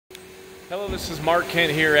Hello, this is Mark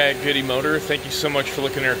Kent here at Goody Motor. Thank you so much for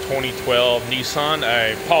looking at our 2012 Nissan. I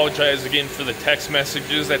apologize again for the text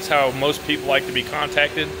messages. That's how most people like to be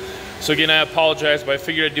contacted. So again, I apologize, but I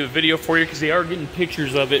figured I'd do a video for you because they are getting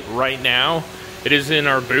pictures of it right now. It is in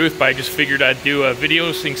our booth, but I just figured I'd do a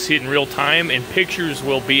video so you can see it in real time, and pictures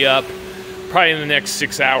will be up probably in the next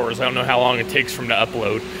 6 hours. I don't know how long it takes for them to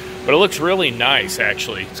upload, but it looks really nice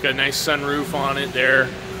actually. It's got a nice sunroof on it there.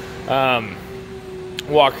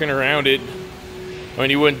 Walking around it, I mean,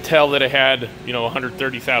 you wouldn't tell that it had,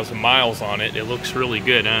 130,000 miles on it. It looks really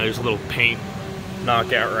good. There's a little paint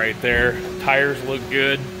knockout right there. Tires look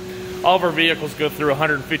good. All of our vehicles go through a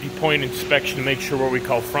 150-point inspection to make sure what we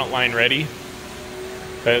call frontline ready.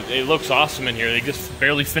 But it looks awesome in here. They just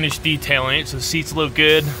barely finished detailing it, so the seats look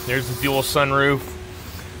good. There's the dual sunroof.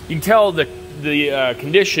 You can tell the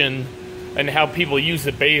condition and how people use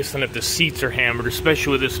the base and if the seats are hammered,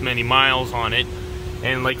 especially with this many miles on it.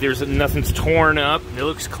 And like nothing's torn up. It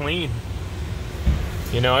looks clean.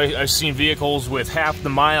 I've seen vehicles with half the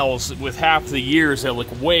miles, with half the years that look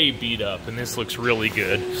way beat up, and this looks really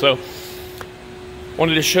good. So,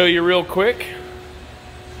 wanted to show you real quick.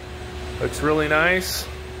 Looks really nice.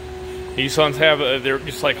 These ones have, they're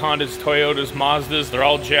just like Hondas, Toyotas, Mazdas. They're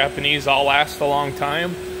all Japanese, all last a long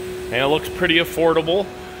time. And it looks pretty affordable.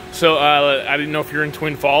 So I didn't know if you're in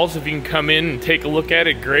Twin Falls. If you can come in and take a look at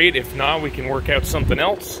it, great. If not, we can work out something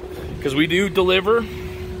else, because we do deliver.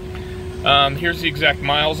 Here's the exact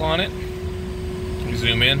miles on it. You can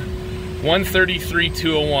zoom in.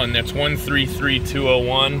 133,201. That's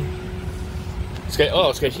 133,201. It's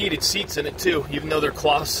got heated seats in it too, even though they're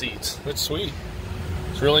cloth seats. That's sweet.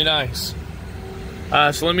 It's really nice.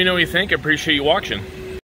 So let me know what you think. I appreciate you watching.